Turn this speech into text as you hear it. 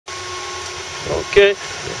Okay,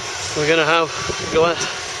 we're gonna have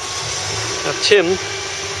Tim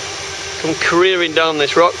come careering down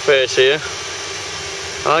this rock face here.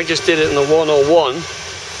 I just did it in the 101,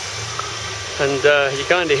 and he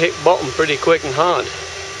kind of hit bottom pretty quick and hard.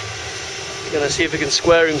 He's gonna see if he can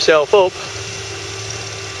square himself up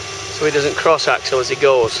so he doesn't cross axle as he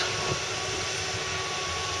goes.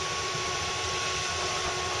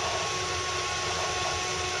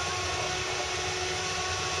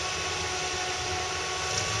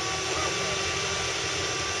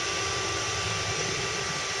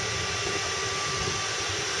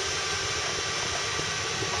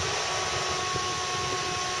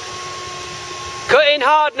 Cut in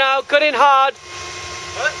hard now, cut in hard.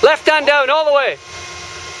 What? Left hand down all the way.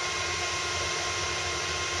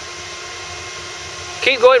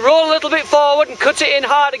 Keep going, roll a little bit forward and cut it in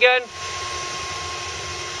hard again.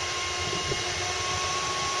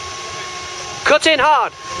 Cut in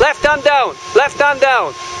hard, left hand down, left hand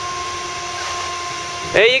down.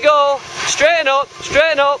 There you go, straighten up,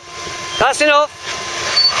 that's enough.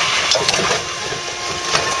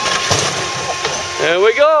 There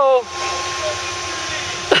we go.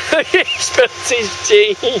 He spilled his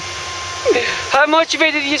tea. How much of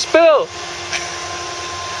it did you spill?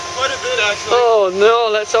 Quite a bit, actually. Oh no,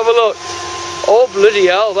 let's have a look. Oh bloody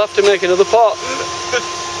hell, we'll have to make another pot.